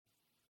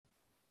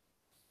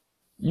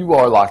You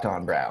are Locked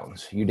On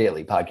Browns, your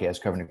daily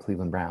podcast covering the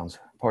Cleveland Browns,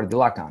 part of the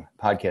Locked On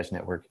Podcast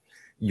Network,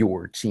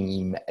 your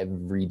team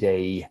every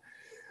day.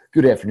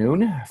 Good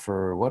afternoon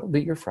for what will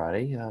be your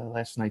Friday.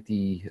 Last night,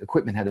 the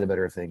equipment had the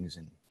better of things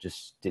and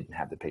just didn't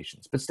have the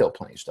patience, but still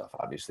plenty of stuff,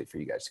 obviously, for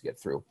you guys to get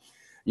through.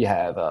 You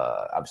have,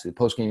 obviously, the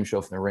post-game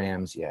show from the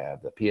Rams. You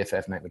have the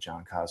PFF night with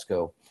John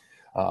Costco.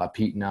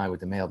 Pete and I with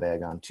the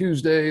mailbag on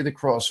Tuesday, the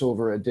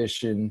crossover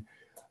edition.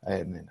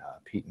 And then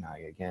Pete and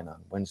I again on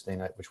Wednesday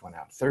night, which went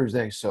out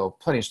Thursday. So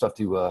plenty of stuff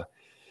to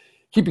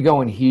keep you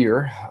going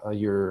here.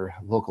 Your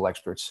local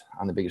experts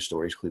on the biggest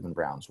stories, Cleveland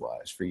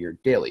Browns-wise, for your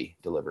daily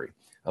delivery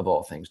of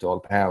all things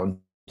Dog Pound.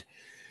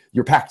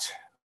 Your packed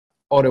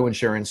auto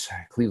insurance,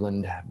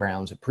 Cleveland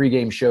Browns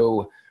pregame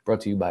show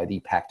brought to you by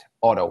the Packed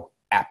Auto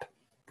app.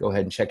 Go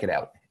ahead and check it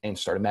out and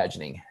start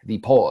imagining the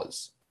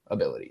pause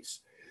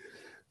abilities.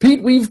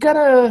 Pete, we've got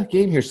a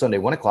game here Sunday,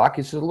 1 o'clock.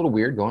 It's a little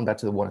weird going back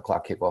to the 1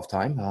 o'clock kickoff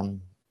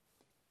time.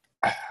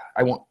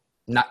 I won't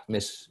not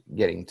miss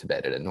getting to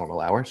bed at a normal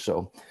hour,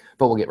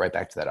 but we'll get right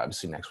back to that,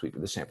 obviously, next week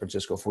with the San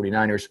Francisco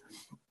 49ers.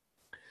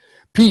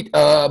 Pete,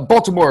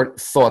 Baltimore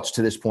thoughts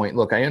to this point.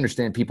 Look, I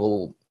understand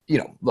people,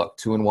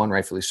 2-1,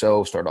 rightfully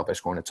so, start off by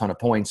scoring a ton of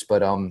points,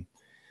 but,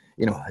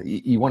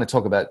 you want to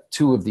talk about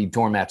two of the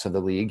doormats of the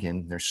league,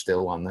 and they're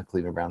still on the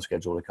Cleveland Browns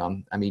schedule to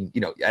come. I mean,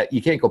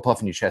 you can't go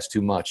puffing your chest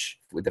too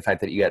much with the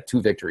fact that you got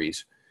two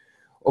victories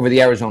over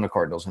the Arizona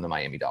Cardinals and the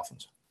Miami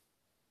Dolphins.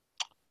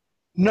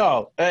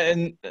 No,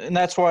 and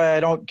that's why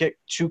I don't get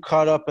too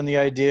caught up in the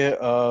idea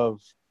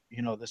of,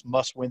 this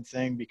must-win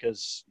thing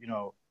because,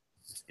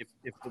 if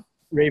the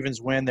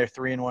Ravens win, they're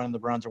 3-1 and the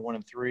Browns are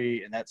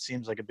 1-3, and that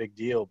seems like a big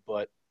deal.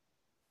 But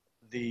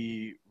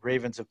the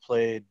Ravens have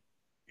played,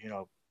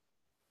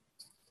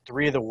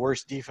 three of the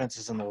worst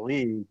defenses in the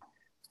league,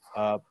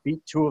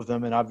 beat two of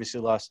them, and obviously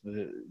lost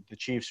the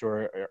Chiefs, who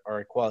are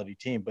a quality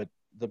team. But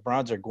the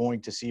Browns are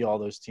going to see all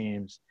those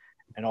teams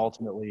and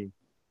ultimately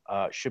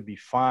should be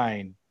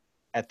fine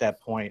at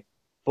that point.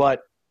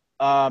 But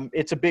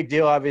it's a big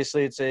deal.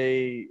 Obviously, it's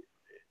a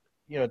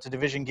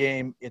division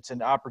game. It's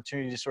an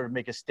opportunity to sort of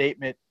make a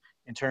statement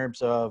in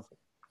terms of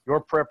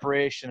your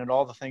preparation and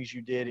all the things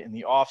you did in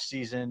the off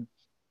season,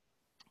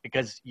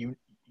 because you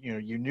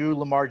knew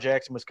Lamar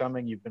Jackson was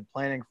coming. You've been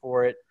planning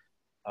for it.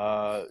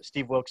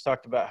 Steve Wilkes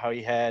talked about how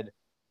he had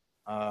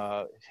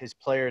his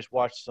players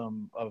watch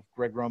some of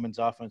Greg Roman's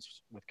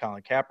offense with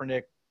Colin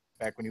Kaepernick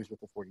back when he was with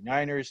the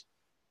 49ers.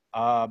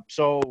 I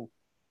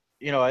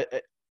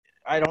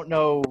don't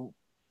know,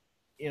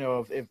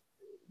 if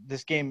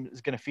this game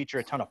is going to feature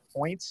a ton of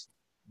points,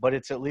 but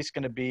it's at least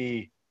going to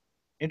be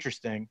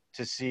interesting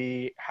to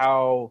see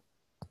how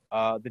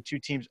the two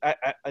teams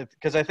 –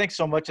 because I think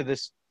so much of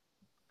this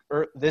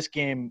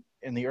game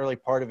in the early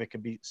part of it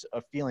could be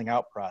a feeling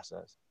out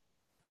process.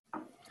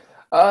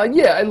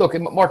 Look,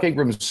 Mark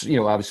Ingram's,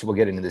 obviously we'll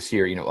get into this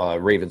here,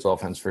 Ravens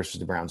offense versus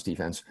the Browns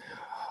defense.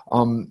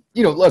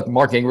 Look,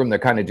 Mark Ingram, they're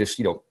kind of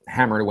just,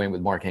 hammering away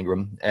with Mark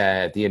Ingram.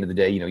 At the end of the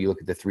day, you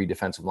look at the three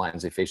defensive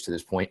lines they faced to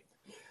this point.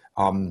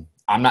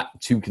 I'm not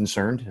too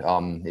concerned.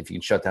 If you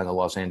can shut down the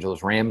Los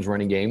Angeles Rams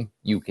running game,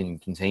 you can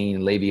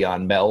contain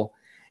Le'Veon Bell,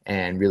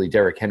 and really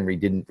Derrick Henry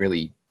didn't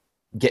really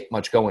get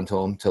much going to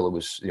him till it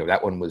was,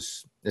 that one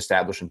was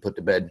established and put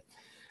to bed.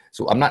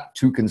 So I'm not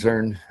too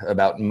concerned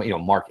about,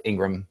 Mark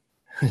Ingram,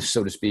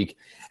 so to speak,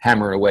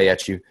 hammering away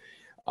at you.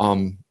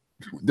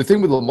 The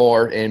thing with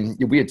Lamar, and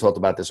we had talked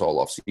about this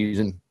all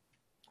offseason,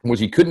 was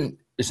he couldn't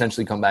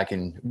essentially come back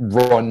and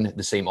run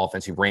the same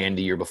offense he ran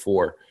the year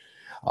before.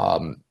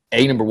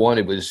 Number one,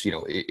 it was,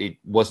 it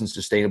wasn't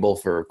sustainable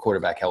for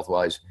quarterback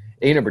health-wise.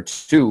 Number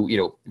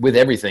two, with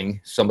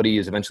everything, somebody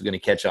is eventually going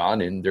to catch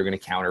on, and they're going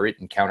to counter it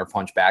and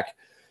counter-punch back,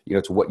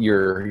 to what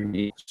you're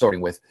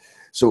starting with.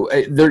 So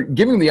they're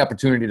giving him the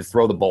opportunity to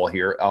throw the ball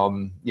here.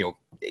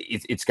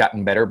 It's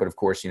gotten better, but of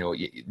course,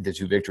 the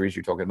two victories,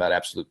 you're talking about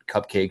absolute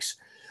cupcakes.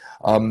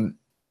 I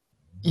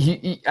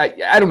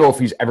don't know if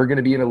he's ever going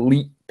to be an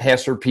elite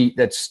passer, Pete.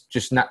 That's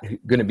just not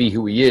going to be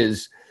who he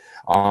is.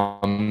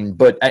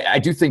 But I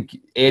do think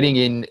adding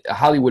in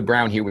Hollywood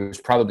Brown here was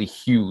probably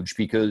huge,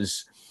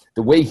 because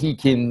the way he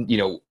can,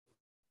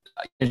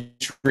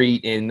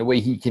 treat and the way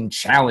he can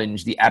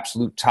challenge the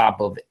absolute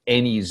top of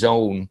any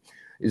zone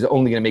is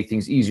only going to make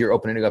things easier,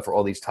 opening it up for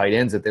all these tight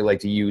ends that they like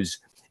to use.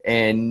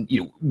 And,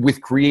 with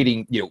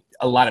creating,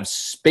 a lot of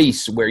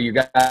space where you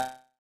got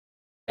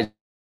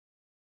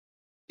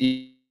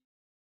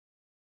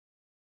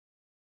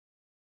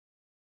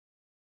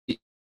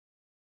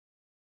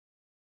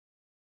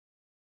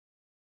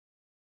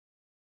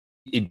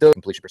it does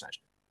completion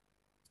percentage.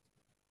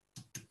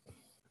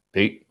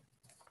 Pete?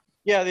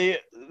 Yeah,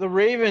 the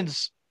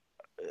Ravens,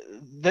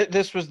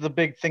 this was the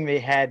big thing they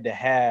had to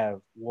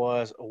have,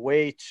 was a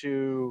way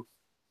to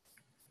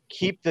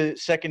keep the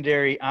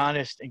secondary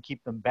honest and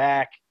keep them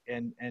back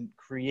and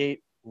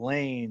create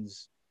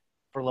lanes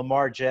for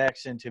Lamar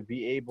Jackson to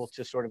be able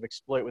to sort of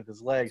exploit with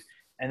his legs.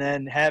 And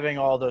then having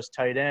all those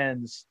tight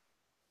ends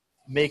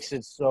makes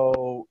it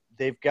so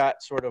they've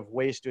got sort of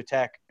ways to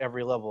attack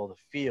every level of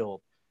the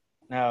field.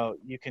 Now,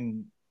 you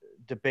can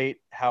debate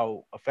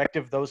how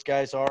effective those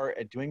guys are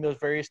at doing those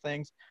various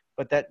things,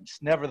 but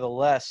that's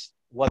nevertheless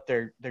what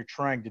they're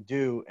trying to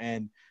do.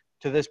 And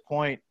to this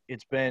point,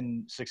 it's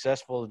been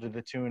successful to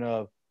the tune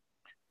of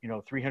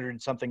 300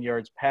 and something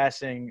yards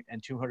passing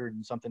and 200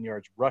 and something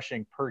yards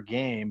rushing per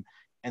game,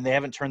 and they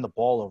haven't turned the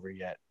ball over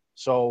yet.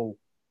 So,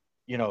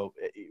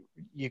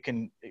 we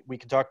can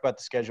talk about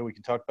the schedule. We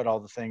can talk about all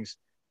the things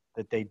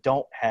that they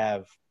don't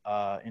have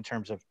in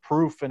terms of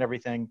proof and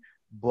everything,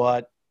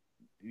 but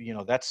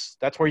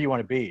that's where you want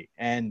to be.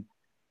 And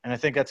I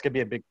think that's going to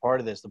be a big part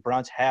of this. The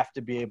Browns have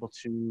to be able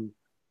to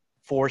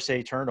force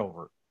a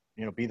turnover,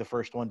 be the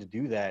first one to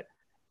do that.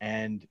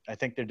 And I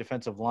think their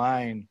defensive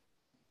line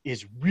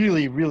is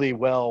really, really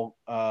well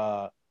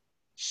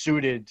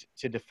suited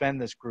to defend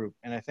this group.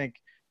 And I think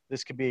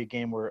this could be a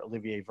game where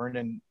Olivier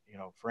Vernon,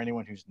 for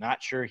anyone who's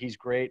not sure he's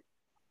great,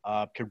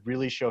 could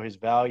really show his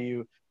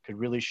value, could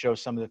really show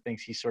some of the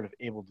things he's sort of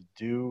able to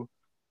do.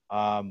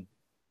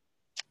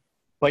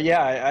 But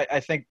yeah, I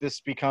think this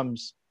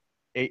becomes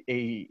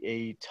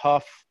a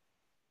tough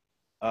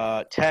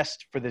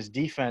test for this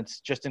defense,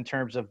 just in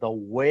terms of the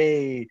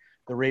way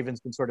the Ravens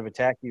can sort of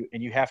attack you,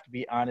 and you have to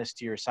be honest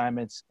to your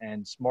assignments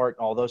and smart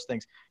and all those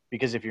things,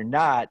 because if you're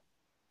not,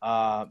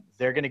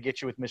 they're going to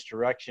get you with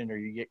misdirection, or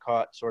you get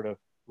caught sort of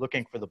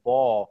looking for the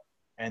ball,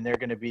 and their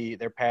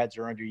pads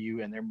are under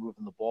you and they're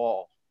moving the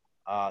ball.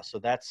 So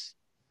that's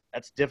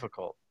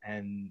difficult.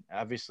 And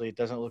obviously it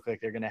doesn't look like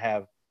they're going to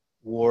have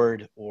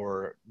Ward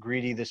or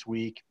Greedy this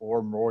week,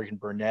 or Morgan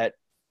Burnett.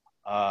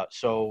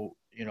 So,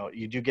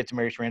 you do get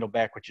Demarius Randall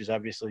back, which is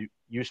obviously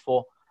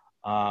useful.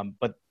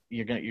 But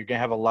you're gonna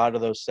have a lot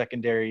of those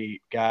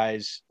secondary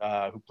guys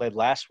who played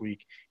last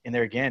week in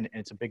there again,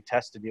 and it's a big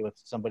test to deal with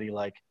somebody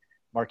like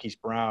Marquise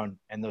Brown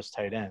and those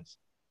tight ends.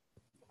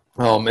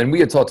 And we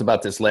had talked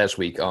about this last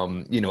week.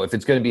 If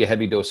it's going to be a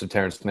heavy dose of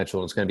Terrence Mitchell,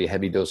 and it's going to be a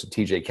heavy dose of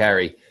TJ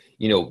Carey.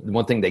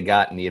 One thing they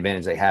got and the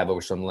advantage they have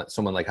over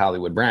someone like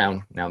Hollywood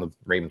Brown, now the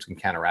Ravens can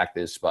counteract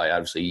this by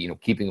obviously,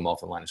 keeping him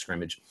off the line of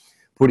scrimmage,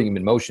 putting him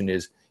in motion,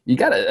 is you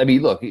got to,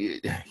 look,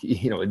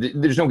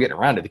 there's no getting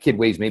around it. The kid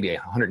weighs maybe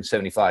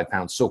 175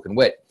 pounds soaking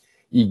wet.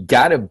 You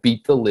got to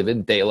beat the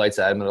living daylights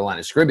out of him at the line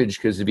of scrimmage,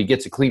 because if he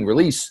gets a clean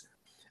release,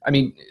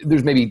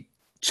 there's maybe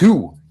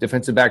 2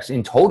 defensive backs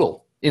in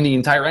total in the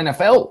entire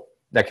NFL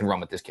that can run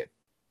with this kid.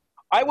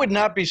 I would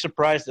not be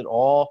surprised at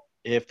all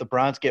if the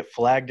Browns get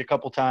flagged a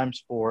couple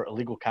times for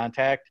illegal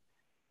contact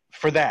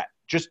for that,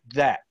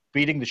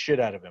 beating the shit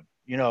out of him.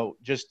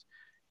 Just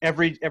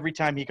every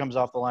time he comes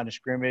off the line of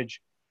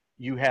scrimmage,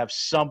 you have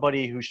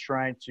somebody who's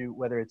trying to,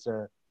 whether it's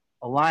a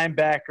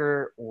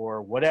linebacker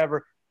or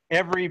whatever,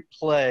 every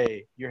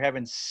play you're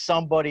having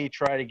somebody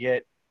try to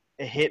get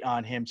a hit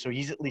on him, so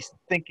he's at least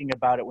thinking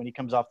about it when he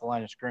comes off the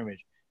line of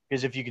scrimmage.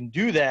 Because if you can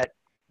do that,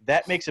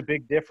 that makes a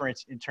big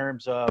difference in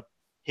terms of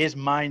his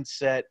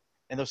mindset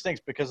and those things.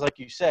 Because like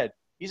you said,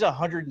 he's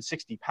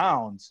 160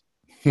 pounds.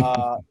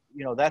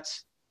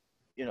 That's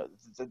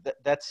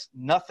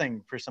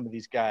nothing for some of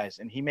these guys,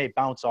 and he may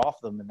bounce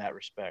off them in that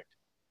respect.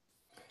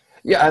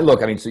 Yeah, look,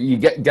 so you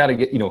got to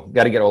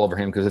get all over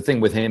him, because the thing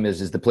with him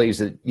is the plays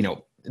that,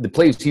 the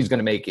plays he's going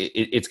to make,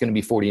 it's going to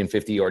be 40 and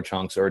 50-yard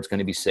chunks, or it's going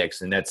to be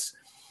 6, and that's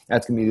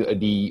going to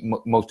be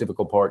the most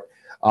difficult part.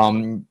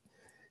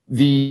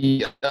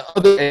 The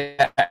other,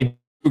 I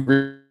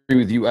agree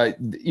with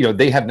you.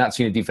 They have not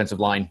seen a defensive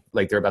line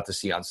like they're about to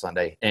see on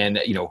Sunday. And,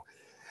 the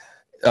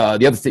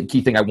other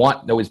key thing I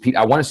want, though, is Pete,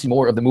 I want to see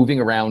more of the moving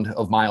around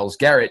of Myles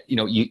Garrett.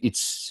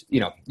 He's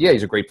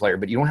a great player,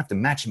 but you don't have to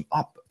match him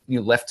up,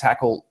 left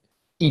tackle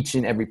each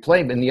and every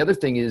play. And the other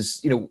thing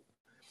is,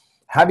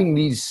 having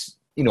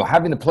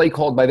the play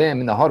called by them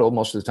in the huddle,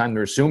 most of the time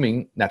they're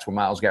assuming that's where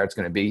Myles Garrett's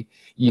going to be.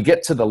 You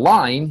get to the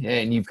line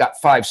and you've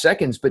got 5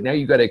 seconds, but now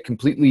you've got to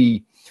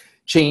completely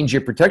change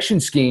your protection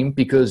scheme,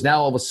 because now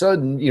all of a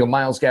sudden,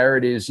 Myles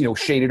Garrett is,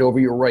 shaded over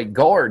your right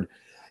guard.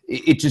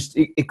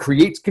 It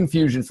creates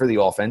confusion for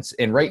the offense.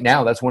 And right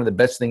now, that's one of the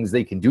best things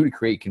they can do to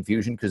create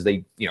confusion, because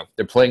they're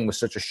playing with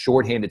such a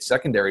shorthanded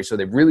secondary, so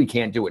they really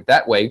can't do it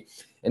that way.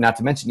 And not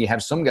to mention, you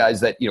have some guys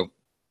that,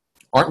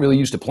 aren't really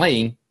used to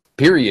playing,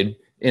 period,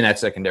 in that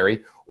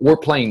secondary, or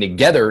playing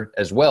together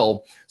as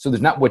well. So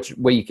there's not much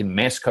way you can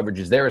mass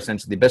coverages there,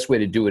 essentially. The best way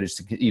to do it is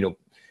to,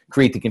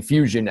 create the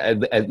confusion,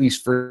 at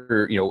least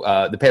for,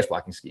 the pass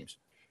blocking schemes.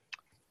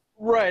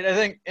 Right. I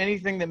think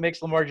anything that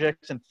makes Lamar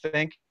Jackson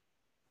think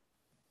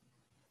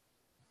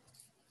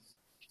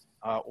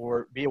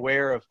or be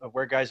aware of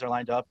where guys are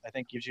lined up, I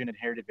think gives you an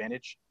inherent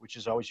advantage, which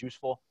is always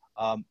useful.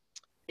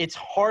 It's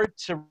hard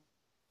to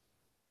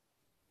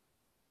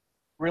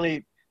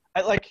really –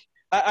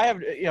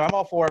 I'm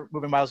all for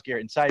moving Myles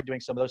Garrett inside, doing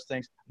some of those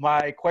things.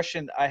 My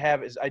question I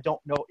have is, I don't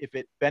know if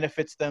it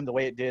benefits them the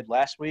way it did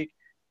last week,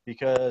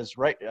 because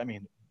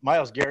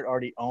Myles Garrett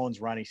already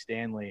owns Ronnie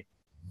Stanley,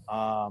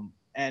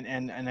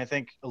 and I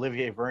think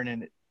Olivier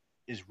Vernon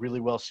is really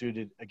well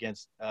suited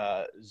against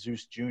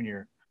Zeus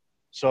Jr.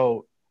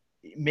 So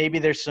maybe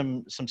there's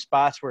some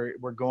spots where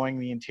we're going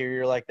the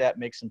interior like that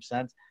makes some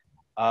sense,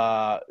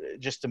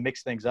 just to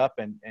mix things up,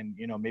 and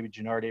maybe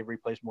Jannard Avery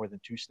plays more than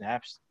 2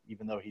 snaps,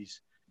 even though he's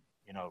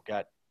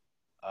got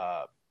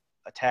a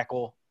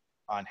tackle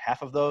on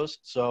half of those.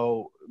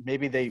 So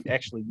maybe they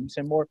actually use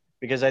him more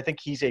because I think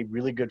he's a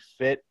really good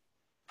fit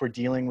for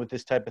dealing with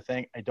this type of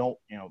thing. I don't,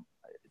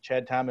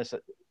 Chad Thomas,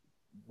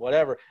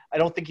 whatever. I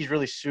don't think he's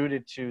really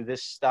suited to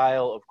this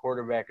style of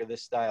quarterback or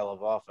this style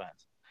of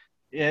offense.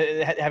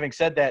 Having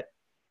said that,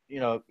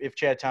 if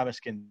Chad Thomas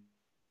can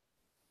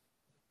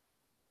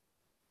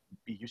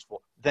be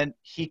useful, then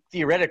he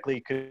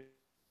theoretically could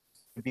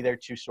be there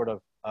to sort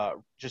of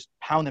just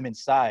pound them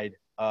inside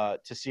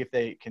to see if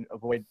they can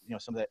avoid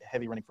some of that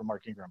heavy running from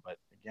Mark Ingram. But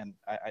again,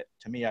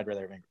 to me, I'd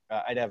rather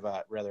have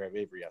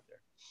Avery out there.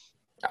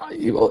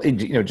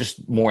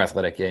 Just more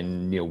athletic,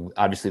 and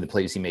obviously the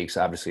plays he makes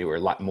obviously were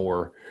a lot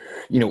more,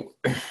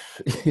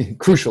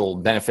 crucial,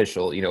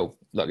 beneficial. Look,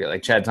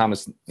 like Chad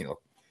Thomas,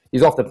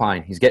 he's off the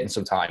pine, he's getting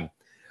some time,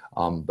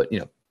 but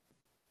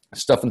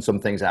stuffing some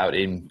things out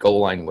in goal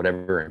line,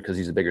 whatever, because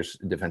he's a bigger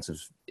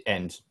defensive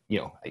end.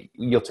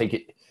 You'll take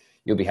it,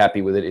 you'll be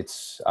happy with it.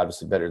 It's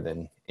obviously better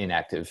than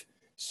inactive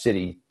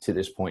City to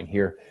this point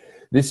here.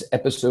 This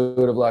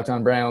episode of Locked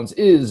On Browns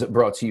is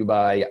brought to you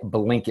by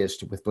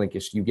Blinkist. With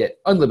Blinkist, you get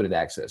unlimited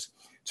access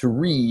to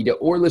read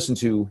or listen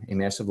to a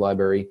massive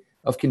library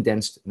of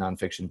condensed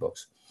nonfiction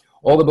books.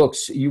 All the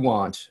books you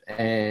want,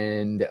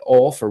 and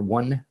all for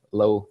one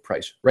low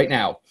price. Right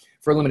now,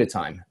 for a limited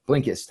time,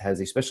 Blinkist has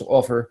a special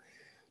offer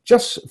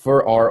just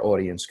for our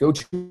audience. Go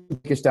to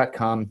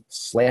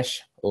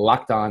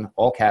Blinkist.com/lockedon,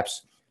 all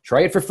caps.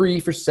 Try it for free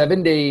for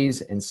 7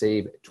 days and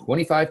save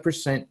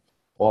 25%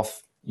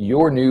 off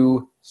your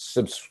new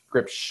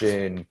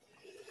subscription.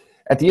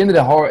 At the end of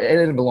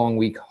the long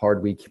week,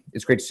 hard week,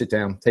 it's great to sit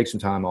down, take some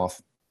time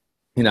off,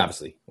 and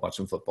obviously watch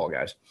some football,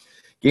 guys.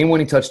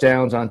 Game-winning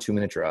touchdowns on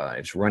 2-minute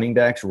drives, running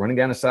backs running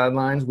down the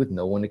sidelines with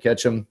no one to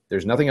catch them.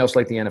 There's nothing else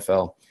like the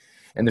NFL,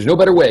 and there's no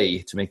better way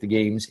to make the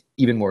games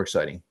even more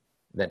exciting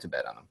than to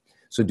bet on them.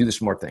 So do the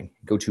smart thing.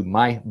 Go to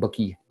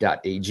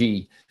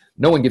mybookie.ag.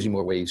 No one gives you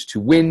more ways to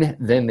win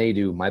than they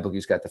do.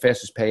 MyBookie's got the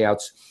fastest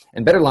payouts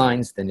and better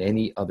lines than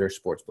any other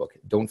sportsbook.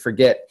 Don't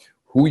forget,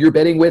 who you're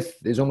betting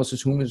with is almost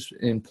as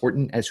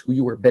important as who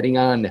you are betting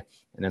on. And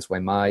that's why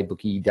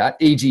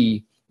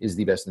mybookie.ag is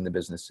the best in the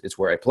business. It's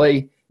where I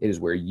play. It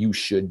is where you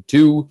should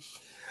too.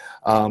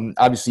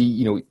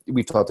 Obviously,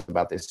 we've talked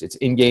about this. It's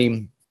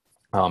in-game.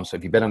 So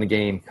if you bet on the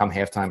game, come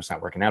halftime, it's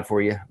not working out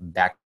for you,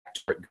 back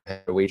to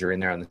a wager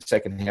in there on the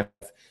second half.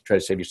 Try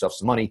to save yourself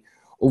some money.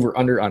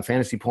 Over-under on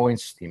fantasy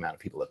points. The amount of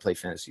people that play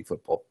fantasy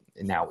football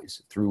now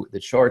is through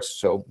the charts.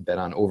 So bet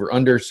on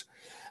over-unders.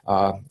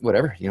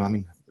 Whatever.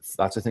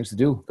 Lots of things to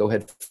do. Go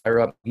ahead, fire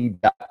up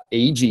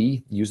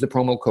AG. Use the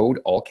promo code,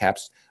 all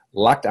caps,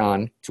 Locked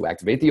On, to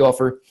activate the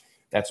offer.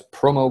 That's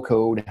promo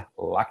code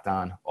Locked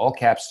On, all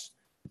caps,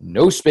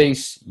 no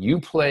space. You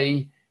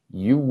play,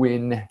 you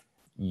win,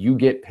 you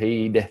get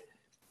paid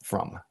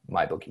from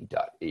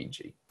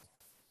mybookie.ag.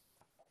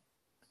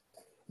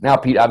 Now,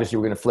 Pete, obviously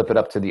we're going to flip it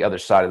up to the other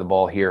side of the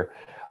ball here.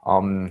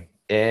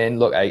 And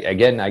look, I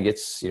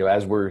guess,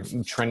 as we're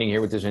trending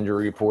here with this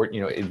injury report,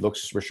 it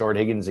looks Rashard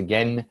Higgins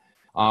again.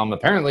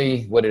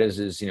 Apparently what it is,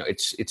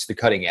 it's the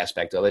cutting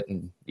aspect of it.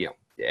 And,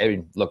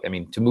 look,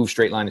 to move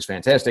straight line is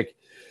fantastic,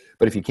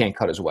 but if you can't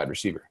cut as a wide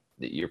receiver,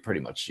 you're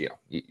pretty much,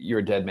 you're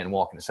a dead man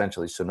walking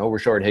essentially. So no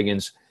Rashard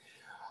Higgins.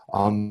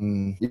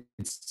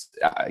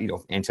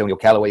 Antonio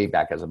Callaway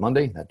back as of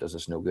Monday. That does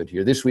us no good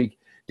here this week.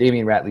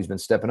 Damian Ratley's been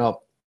stepping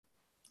up.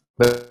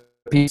 But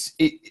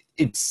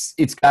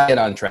it's got to get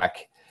on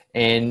track.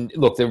 And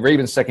look, the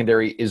Ravens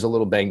secondary is a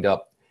little banged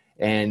up,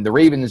 and the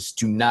Ravens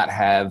do not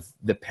have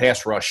the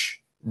pass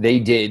rush they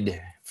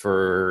did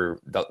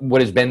for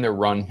what has been their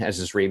run as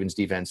this Ravens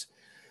defense.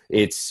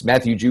 It's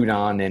Matthew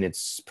Judon and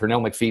it's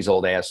Pernell McPhee's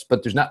old ass,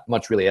 but there's not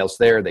much really else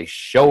there. They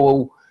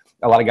show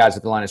a lot of guys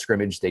at the line of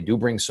scrimmage. They do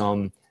bring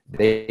some.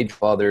 They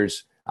draw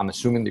others. I'm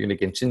assuming they're going to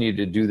continue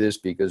to do this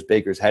because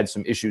Baker's had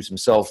some issues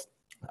himself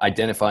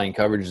identifying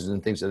coverages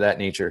and things of that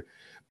nature.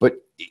 But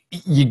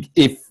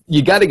if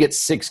you got to get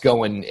 6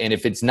 going, and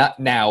if it's not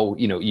now,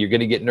 you're going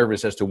to get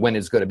nervous as to when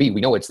it's going to be.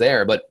 We know it's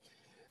there, but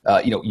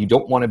you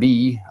don't want to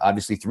be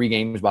obviously 3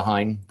 games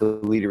behind the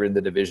leader in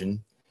the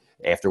division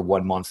after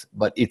 1 month.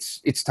 But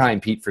it's time,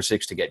 Pete, for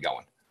 6 to get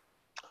going.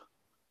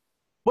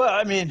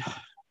 Well,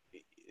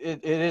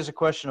 it is a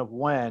question of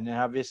when, and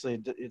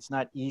obviously it's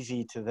not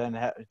easy to then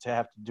have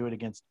to do it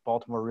against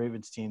Baltimore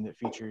Ravens team that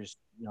features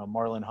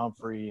Marlon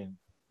Humphrey and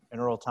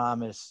Earl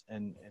Thomas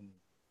and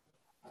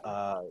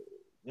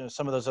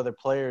some of those other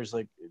players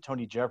like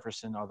Tony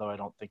Jefferson, although I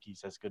don't think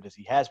he's as good as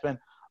he has been.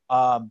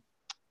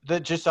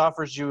 That just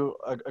offers you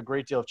a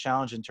great deal of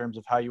challenge in terms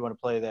of how you want to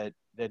play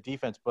that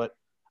defense. But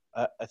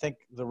I think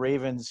the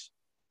Ravens,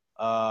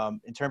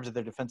 in terms of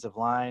their defensive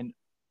line,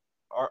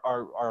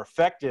 are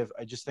effective.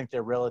 I just think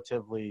they're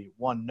relatively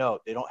one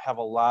note. They don't have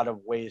a lot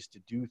of ways to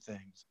do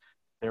things.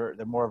 They're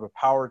more of a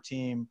power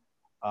team.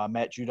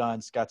 Matt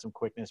Judon's got some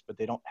quickness, but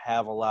they don't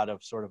have a lot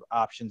of sort of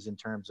options in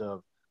terms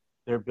of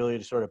their ability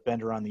to sort of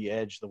bend around the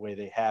edge the way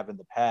they have in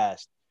the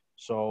past.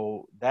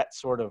 So that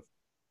sort of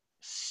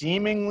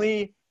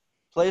seemingly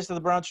plays to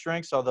the Browns'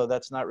 strengths, although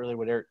that's not really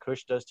what Eric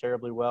Kush does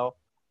terribly well.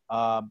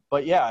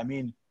 But yeah, I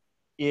mean,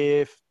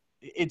 if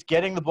it's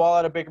getting the ball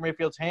out of Baker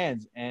Mayfield's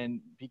hands, and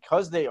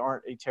because they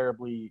aren't a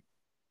terribly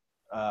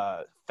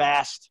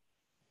fast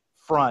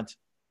front,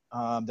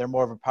 they're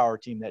more of a power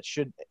team that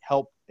should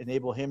help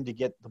enable him to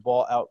get the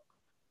ball out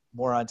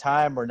more on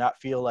time or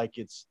not feel like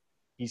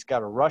he's got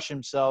to rush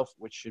himself,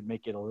 which should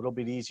make it a little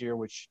bit easier,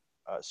 which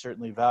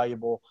certainly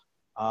valuable.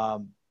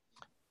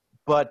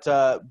 But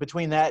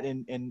between that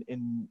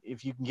and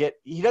if you can get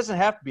 – he doesn't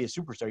have to be a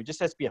superstar. He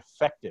just has to be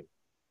effective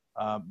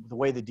the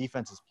way the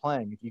defense is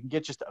playing. If you can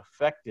get just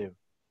effective,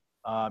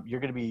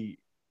 you're going to be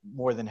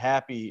more than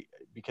happy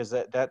because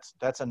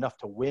that's enough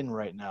to win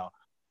right now.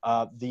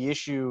 The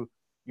issue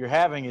you're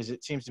having is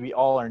it seems to be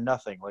all or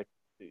nothing. Like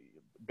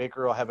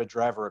Baker will have a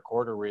drive or a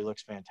quarter where he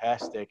looks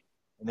fantastic,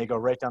 and they go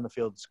right down the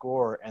field and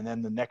score, and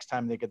then the next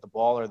time they get the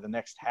ball or the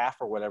next half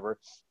or whatever,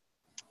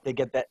 they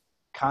get that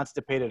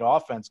constipated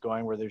offense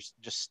going where there's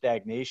just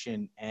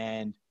stagnation,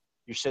 and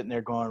you're sitting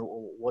there going,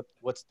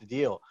 what's the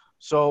deal?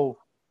 So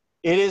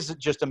it is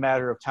just a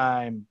matter of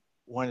time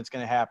when it's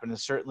going to happen, and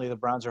certainly the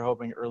Browns are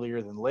hoping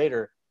earlier than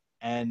later,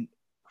 and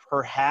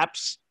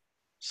perhaps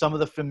some of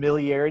the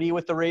familiarity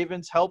with the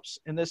Ravens helps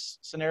in this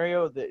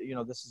scenario. That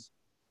this is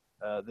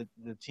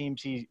the team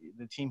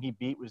he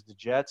beat was the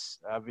Jets.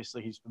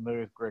 Obviously, he's familiar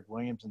with Greg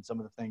Williams and some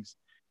of the things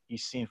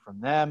he's seen from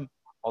them.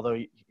 Although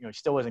he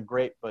still wasn't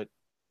great, but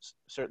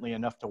certainly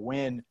enough to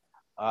win.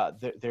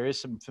 There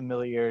is some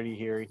familiarity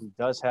here. He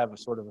does have a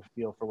sort of a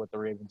feel for what the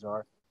Ravens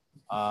are,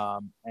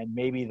 and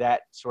maybe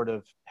that sort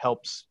of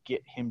helps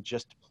get him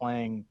just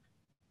playing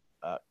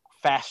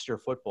faster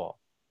football.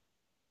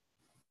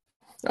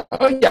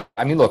 Yeah,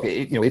 I mean, look,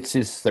 it's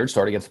his third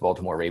start against the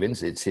Baltimore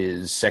Ravens. It's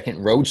his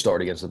second road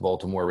start against the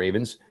Baltimore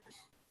Ravens.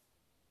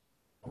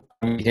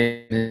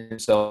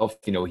 Himself,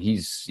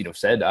 he's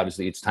said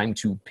obviously it's time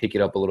to pick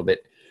it up a little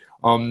bit.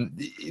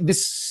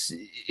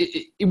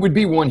 It would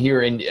be one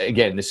here, and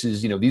again, this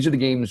is these are the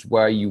games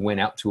where you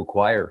went out to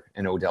acquire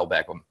an Odell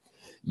Beckham.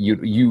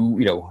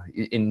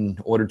 In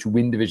order to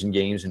win division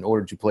games, in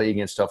order to play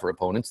against tougher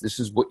opponents, this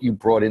is what you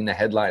brought in the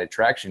headline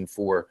attraction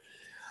for.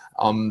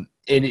 Some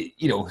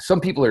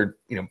people are,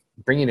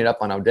 bringing it up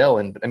on Odell,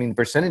 and I mean,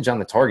 percentage on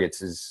the targets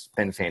has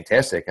been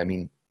fantastic. I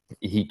mean,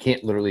 he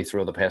can't literally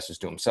throw the passes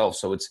to himself,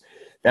 so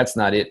that's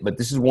not it. But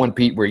this is one,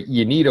 Pete, where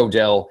you need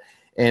Odell.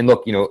 And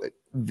look,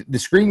 the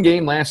screen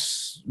game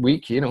last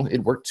week,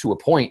 it worked to a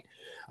point.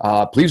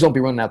 Please don't be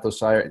running out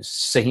those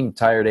same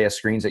tired-ass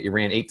screens that you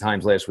ran 8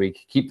 times last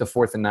week. Keep the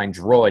 4th and 9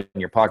 draw in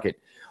your pocket.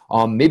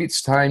 Maybe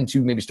it's time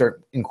to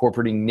start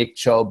incorporating Nick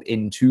Chubb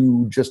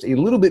into just a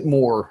little bit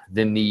more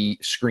than the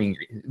screen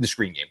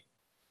game.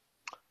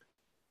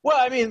 Well,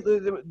 I mean,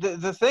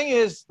 the thing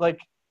is, like,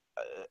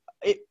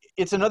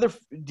 it's another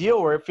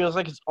deal where it feels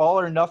like it's all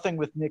or nothing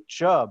with Nick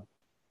Chubb.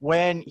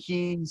 When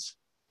he's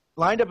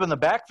lined up in the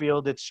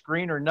backfield, it's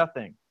screen or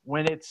nothing.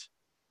 When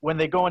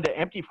they go into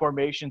empty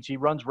formations, he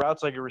runs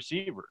routes like a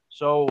receiver.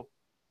 So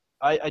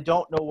I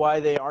don't know why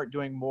they aren't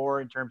doing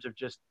more in terms of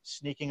just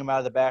sneaking him out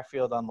of the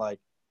backfield on, like,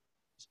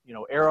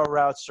 arrow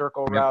routes,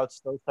 circle routes,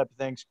 those type of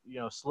things,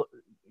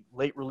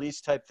 late release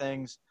type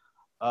things.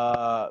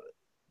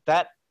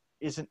 That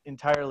isn't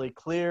entirely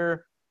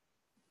clear.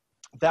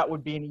 That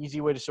would be an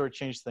easy way to sort of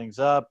change things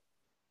up.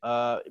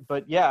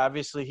 But yeah,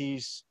 obviously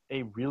he's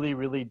a really,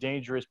 really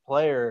dangerous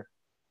player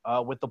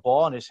with the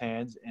ball in his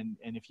hands. And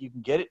if you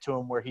can get it to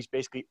him where he's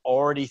basically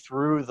already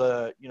through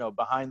the,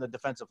 behind the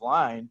defensive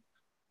line,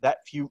 that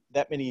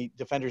many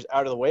defenders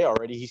out of the way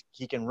already,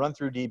 he can run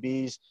through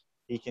DBs.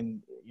 He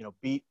can,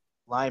 beat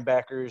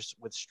linebackers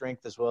with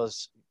strength as well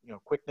as,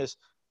 quickness.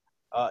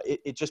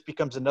 It just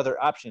becomes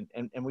another option.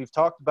 And we've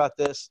talked about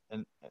this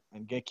and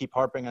going to keep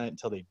harping on it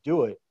until they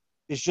do it,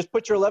 is just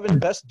put your 11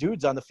 best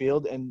dudes on the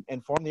field and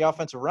form the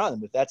offense around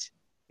them.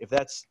 If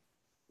that's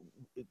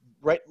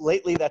right,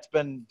 lately that's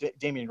been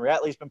Damian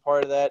Ratley's been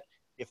part of that.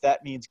 If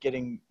that means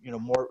getting,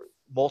 more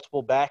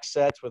multiple back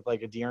sets with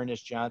like a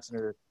Dearness Johnson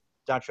or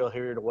Dontrell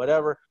Hilliard or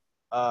whatever.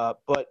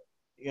 But,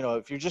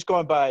 if you're just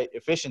going by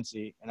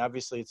efficiency, and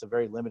obviously it's a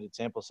very limited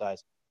sample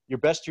size, your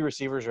best 2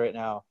 receivers right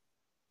now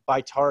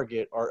by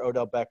target are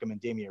Odell Beckham and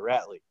Damian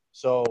Ratley.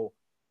 So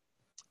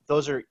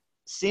those are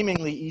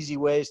seemingly easy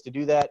ways to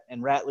do that.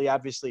 And Ratley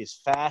obviously is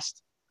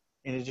fast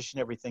in addition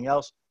to everything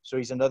else. So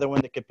he's another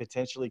one that could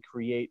potentially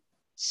create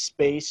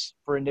space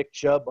for a Nick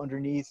Chubb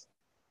underneath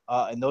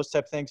and those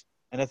type of things.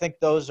 And I think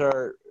those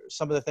are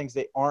some of the things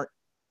they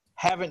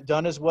haven't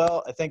done as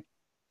well. I think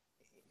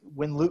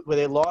when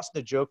they lost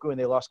Njoku and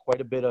they lost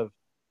quite a bit of,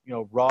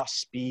 raw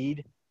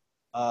speed,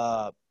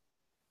 I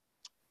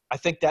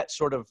think that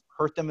sort of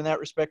hurt them in that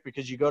respect,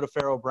 because you go to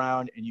Pharaoh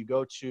Brown and you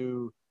go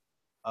to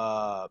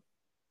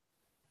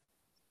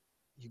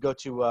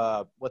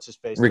what's his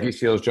face? Ricky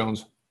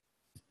Seals-Jones.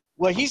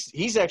 Well,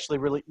 he's actually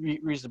really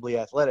reasonably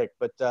athletic,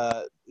 but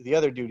the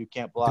other dude who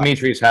can't block,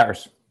 Demetrius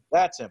Harris.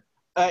 That's him.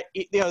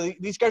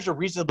 These guys are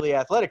reasonably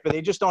athletic, but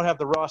they just don't have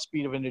the raw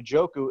speed of a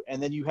Njoku.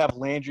 And then you have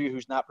Landry,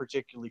 who's not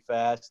particularly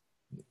fast.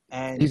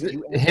 And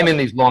in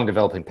these long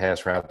developing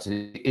pass routes,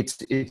 it's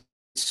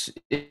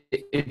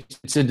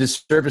it's a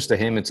disservice to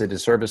him. It's a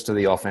disservice to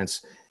the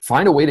offense.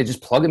 Find a way to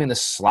just plug him in the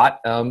slot.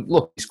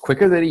 Look, he's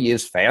quicker than he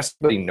is fast,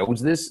 but he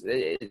knows this.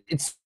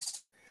 It's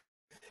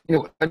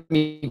I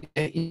mean,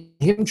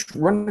 him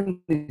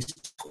running these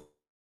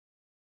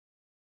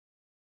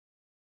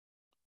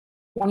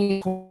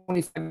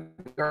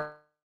 25-yard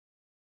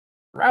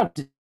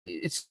routes,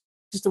 it's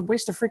just a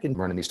waste of freaking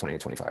running these 20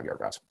 to 25-yard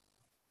routes.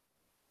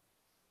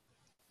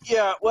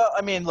 Yeah, well,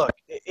 I mean, look,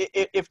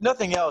 if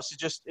nothing else,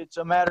 it's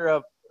a matter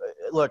of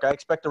look. I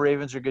expect the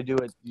Ravens are going to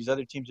do it. These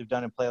other teams have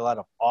done and play a lot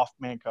of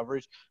off-man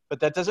coverage, but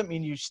that doesn't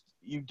mean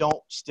you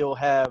don't still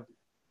have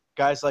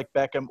guys like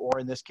Beckham or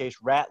in this case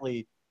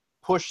Ratley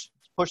push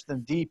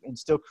them deep and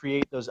still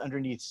create those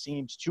underneath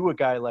seams to a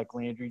guy like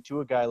Landry, to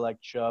a guy like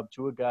Chubb,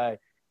 to a guy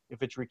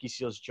if it's Ricky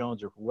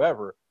Seals-Jones or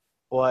whoever.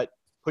 But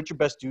put your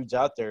best dudes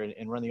out there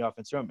and run the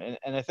offense through them.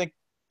 And I think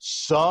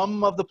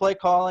some of the play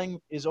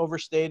calling is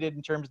overstated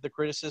in terms of the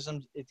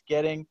criticisms it's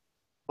getting,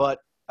 but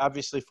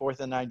obviously 4th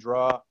and 9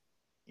 draw,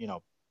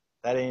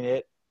 that ain't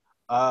it.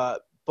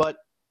 But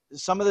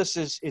some of this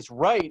is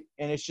right,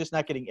 and it's just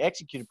not getting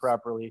executed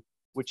properly,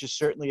 which is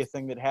certainly a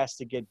thing that has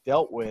to get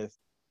dealt with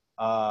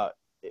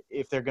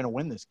if they're going to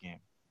win this game.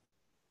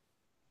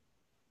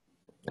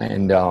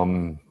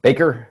 And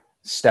Baker,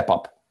 step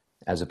up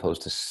as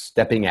opposed to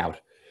stepping out.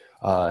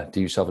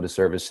 Do yourself a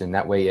disservice in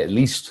that way. At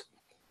least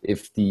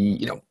if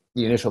the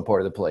initial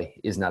part of the play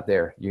is not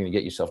there, you're going to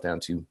get yourself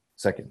down to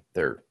 2nd,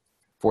 3rd,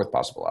 4th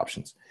possible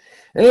options.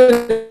 And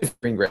if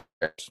green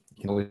grabs,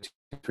 you can always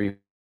 3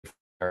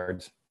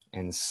 yards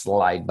and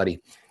slide,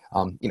 buddy.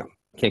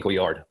 Can't go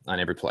yard on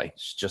every play.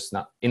 It's just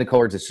not in the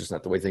cards. It's just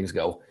not the way things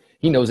go.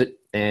 He knows it,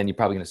 and you're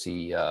probably going to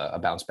see a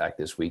bounce back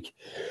this week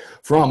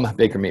from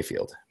Baker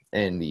Mayfield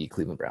and the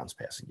Cleveland Browns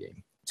passing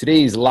game.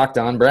 Today's Locked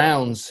On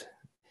Browns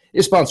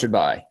is sponsored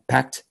by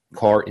Pact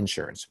Car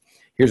Insurance.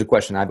 Here's a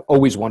question I've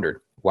always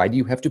wondered. Why do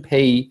you have to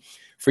pay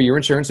for your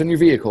insurance on your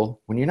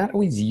vehicle when you're not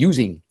always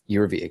using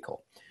your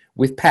vehicle?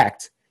 With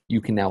Pact,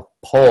 you can now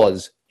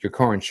pause your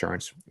car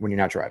insurance when you're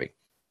not driving.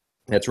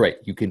 That's right.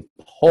 You can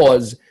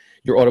pause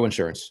your auto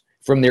insurance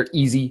from their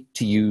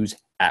easy-to-use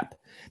app.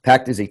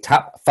 Pact is a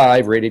top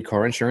 5 rated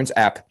car insurance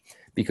app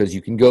because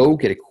you can go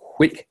get a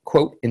quick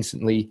quote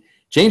instantly,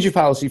 change your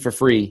policy for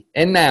free,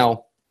 and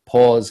now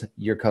pause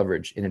your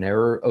coverage. In an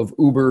era of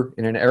Uber,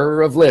 in an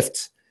era of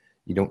Lyft,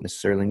 you don't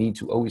necessarily need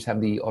to always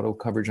have the auto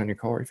coverage on your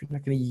car if you're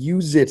not going to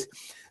use it.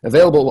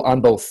 Available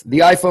on both the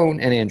iPhone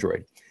and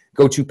Android.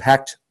 Go to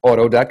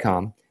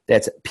pactauto.com.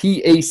 That's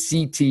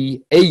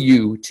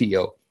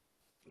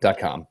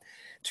PACTAUTO.com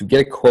to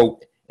get a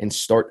quote and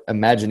start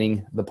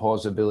imagining the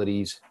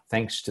possibilities.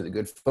 Thanks to the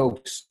good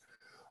folks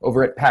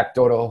over at Pact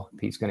Auto.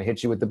 Pete's going to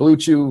hit you with the Blue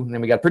Chew. And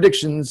then we got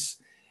predictions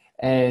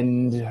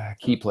and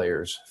key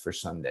players for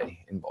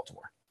Sunday in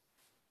Baltimore.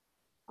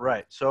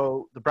 Right.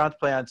 So the Browns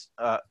play on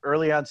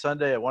early on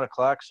Sunday at 1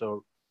 o'clock.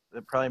 So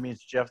that probably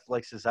means Jeff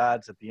likes his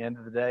odds at the end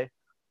of the day.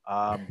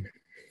 I'm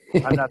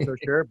not so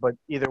sure, but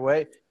either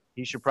way,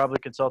 he should probably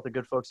consult the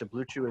good folks at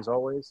Blue Chew as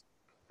always.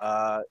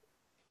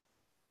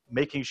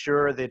 Making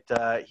sure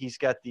that he's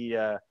got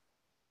the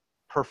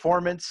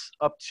performance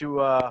up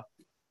to,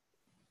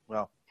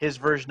 his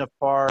version of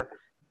par.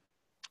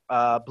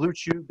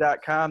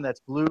 BlueChew.com. That's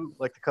blue,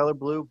 like the color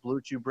blue.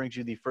 Blue Chew brings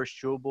you the first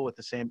chewable with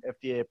the same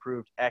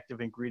FDA-approved active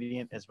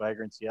ingredient as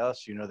Viagra and Cialis.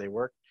 So you know they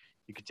work.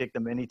 You can take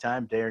them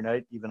anytime, day or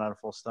night, even on a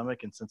full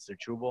stomach. And since they're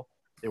chewable,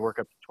 they work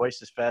up to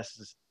twice as fast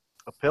as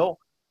a pill.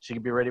 So you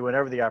can be ready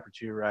whenever the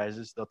opportunity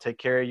arises. They'll take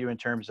care of you in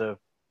terms of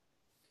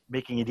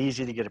making it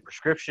easy to get a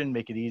prescription,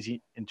 make it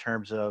easy in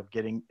terms of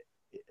getting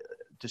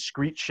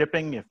discreet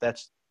shipping if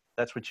that's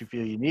what you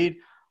feel you need.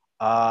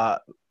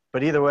 But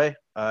either way,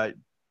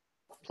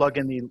 plug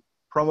in the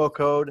promo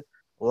code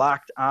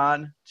Locked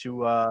On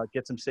to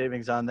get some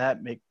savings on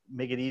that. Make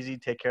it easy.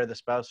 Take care of the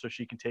spouse so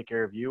she can take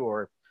care of you,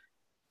 or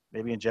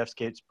maybe in Jeff's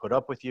case, put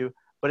up with you.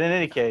 But in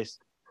any case,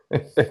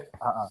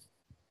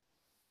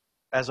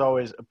 as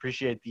always,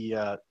 appreciate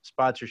the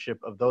sponsorship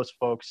of those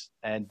folks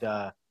and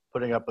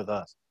putting up with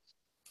us.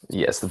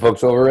 Yes, the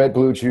folks over at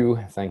Blue Chew,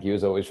 thank you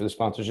as always for the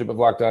sponsorship of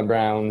Locked On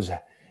Browns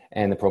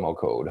and the promo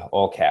code,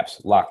 all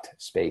caps, locked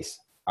space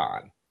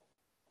on.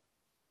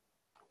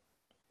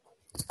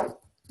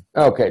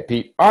 Okay,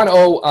 Pete, on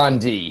O, on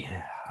D.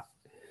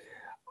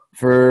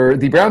 For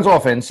the Browns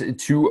offense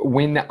to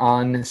win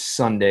on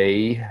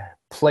Sunday,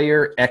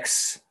 player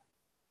X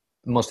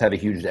must have a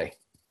huge day.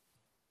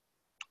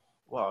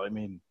 Well, I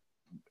mean,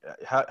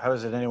 how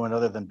is it anyone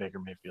other than Baker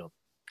Mayfield?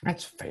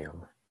 That's fair.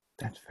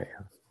 That's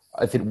fair.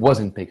 If it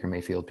wasn't Baker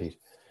Mayfield, Pete,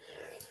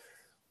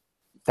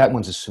 that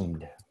one's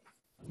assumed.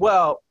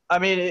 Well, I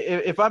mean,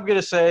 if I'm going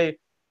to say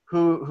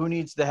who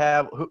needs to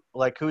have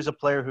who's a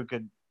player who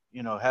could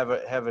have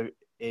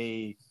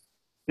a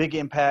big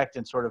impact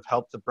and sort of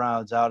help the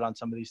Browns out on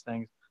some of these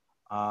things,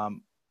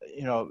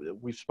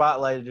 we've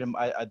spotlighted him.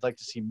 I'd like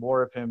to see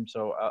more of him,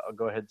 so I'll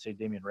go ahead and say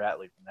Damian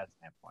Ratley from that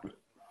standpoint.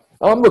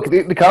 Look,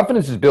 the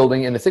confidence is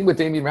building, and the thing with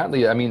Damian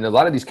Ratley, I mean, a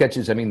lot of these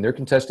catches, I mean, they're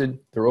contested,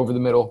 they're over the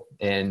middle,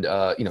 and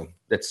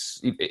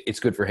it's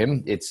good for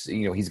him. It's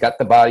he's got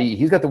the body,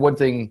 he's got the one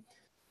thing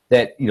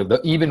that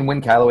even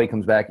when Callaway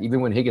comes back, even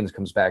when Higgins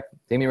comes back,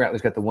 Damian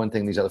Ratley's got the one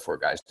thing these other four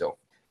guys don't.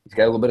 He's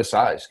got a little bit of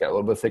size, got a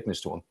little bit of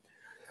thickness to him.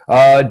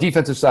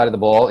 Defensive side of the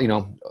ball,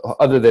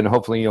 other than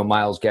hopefully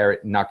Myles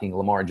Garrett knocking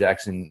Lamar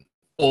Jackson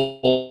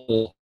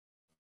over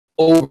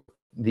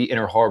the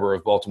inner harbor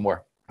of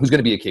Baltimore, who's going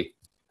to be a key.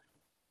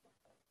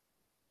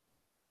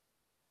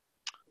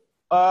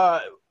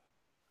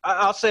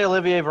 I'll say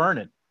Olivier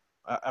Vernon.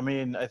 I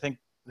mean, I think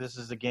this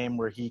is a game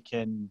where he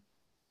can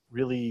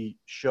really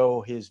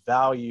show his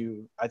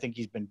value. I think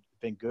he's been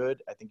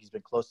good. I think he's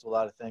been close to a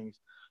lot of things.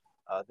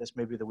 This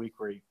may be the week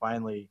where he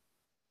finally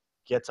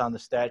gets on the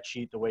stat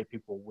sheet the way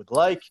people would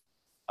like,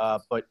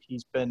 but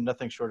he's been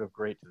nothing short of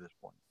great to this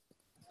point.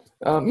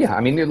 Yeah, I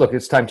mean, look,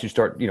 it's time to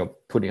start,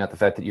 putting out the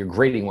fact that you're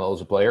grading well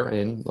as a player.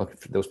 And look,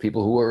 for those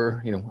people who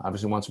are,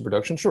 obviously want some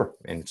production, sure.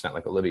 And it's not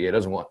like Olivier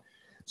doesn't want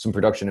some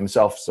production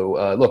himself.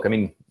 So, look, I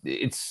mean,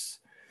 it's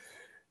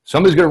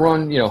somebody's going to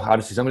run,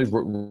 obviously somebody's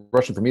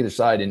rushing from either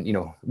side. And,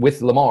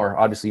 with Lamar,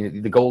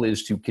 obviously the goal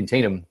is to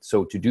contain him.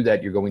 So to do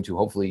that, you're going to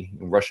hopefully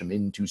rush him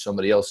into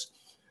somebody else.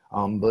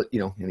 But,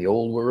 in the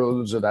old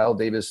words of Al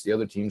Davis, the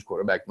other team's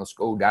quarterback must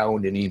go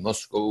down, and he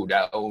must go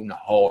down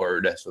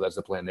hard. So that's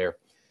the plan there.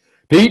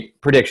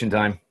 Pete, prediction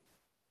time.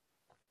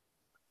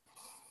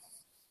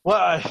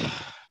 Well,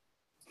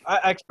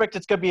 I expect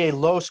it's going to be a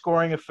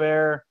low-scoring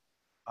affair.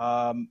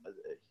 I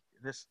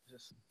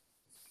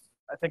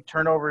think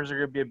turnovers are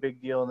going to be a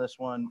big deal in this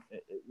one.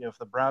 If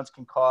the Browns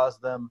can cause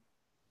them,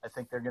 I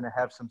think they're going to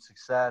have some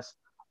success.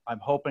 I'm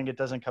hoping it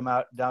doesn't come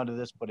out down to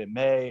this, but it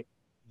may.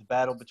 The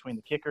battle between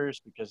the kickers,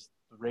 because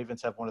the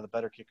Ravens have one of the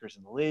better kickers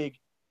in the league,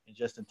 and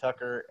Justin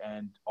Tucker.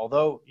 And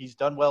although he's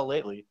done well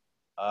lately,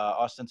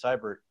 Austin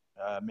Seibert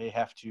may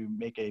have to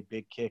make a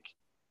big kick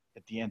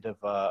at the end of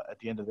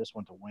this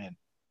one to win.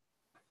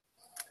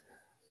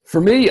 For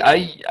me,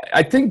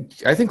 I think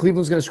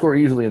Cleveland's going to score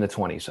easily in the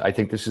 20s. I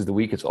think this is the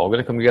week it's all going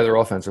to come together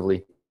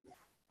offensively.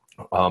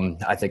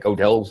 I think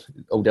Odell's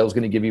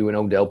going to give you an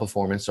Odell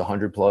performance,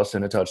 100+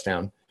 and a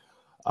touchdown.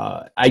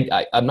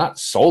 I'm not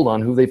sold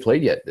on who they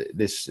played yet.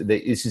 This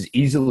is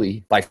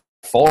easily by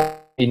far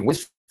in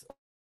with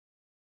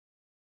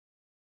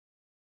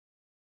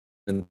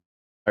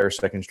entire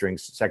second string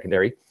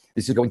secondary.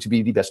 This is going to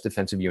be the best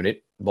defensive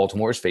unit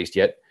Baltimore has faced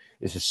yet.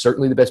 This is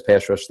certainly the best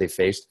pass rush they've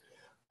faced.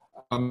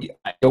 I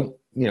don't,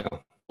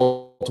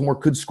 Baltimore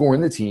could score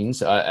in the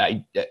teens.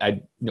 I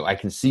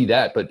can see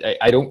that, but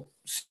I don't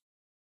see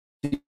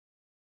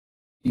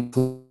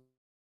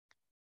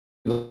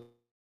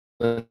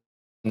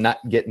not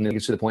getting it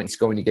to the point it's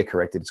going to get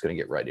corrected. It's going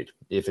to get righted.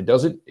 If it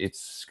doesn't,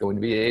 it's going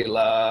to be a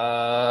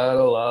lot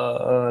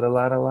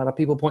of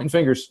people pointing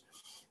fingers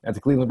at the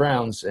Cleveland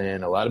Browns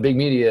and a lot of big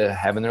media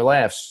having their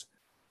laughs.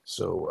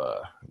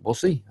 So we'll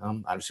see.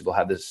 Obviously, we'll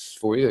have this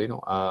for you.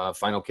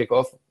 Final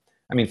kickoff.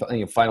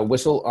 Final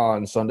whistle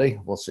on Sunday.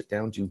 We'll sit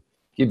down to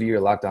give you your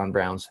Locked On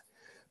Browns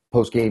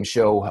post-game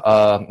show.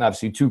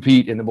 Obviously, to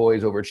Pete and the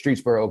boys over at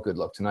Streetsboro, good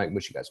luck tonight.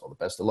 Wish you guys all the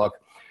best of luck.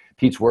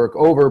 Pete's work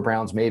over,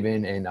 Browns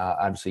Maven, and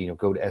obviously,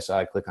 go to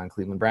SI, click on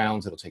Cleveland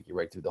Browns. It'll take you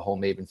right through the whole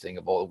Maven thing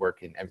of all the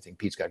work and everything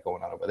Pete's got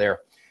going on over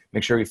there.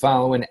 Make sure you're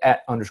following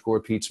 @_Pete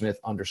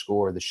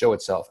Smith_ the show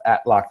itself,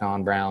 @Locked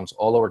On Browns,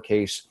 all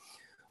lowercase.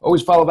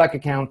 Always follow back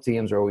account.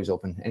 DMs are always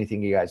open.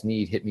 Anything you guys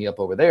need, hit me up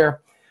over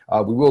there.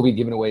 We will be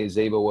giving away a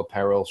Zabo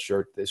apparel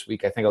shirt this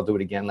week. I think I'll do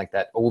it again like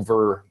that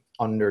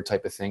over-under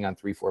type of thing on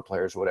 3-4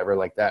 players or whatever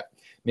like that.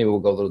 Maybe we'll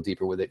go a little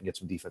deeper with it and get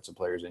some defensive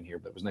players in here,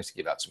 but it was nice to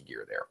give out some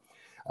gear there.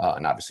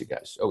 And obviously,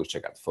 guys, always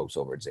check out the folks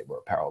over at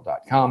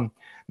ZaboApparel.com.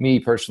 Me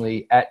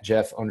personally,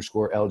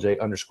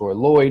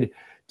 @Jeff_LJ_Lloyd.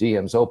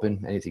 DMs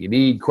open. Anything you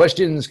need.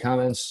 Questions,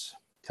 comments.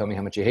 Tell me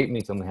how much you hate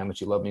me. Tell me how much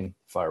you love me.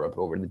 Fire up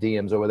over the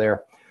DMs over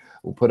there.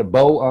 We'll put a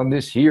bow on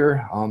this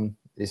here.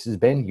 This has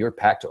been your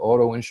Packed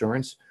Auto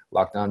Insurance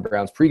Locked On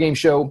Browns pregame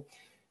show.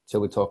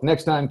 Till we talk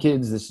next time,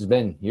 kids, this has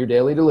been your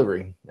daily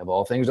delivery of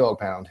all things Dog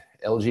Pound,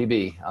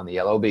 LGB on the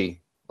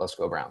LOB. Let's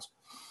go Browns.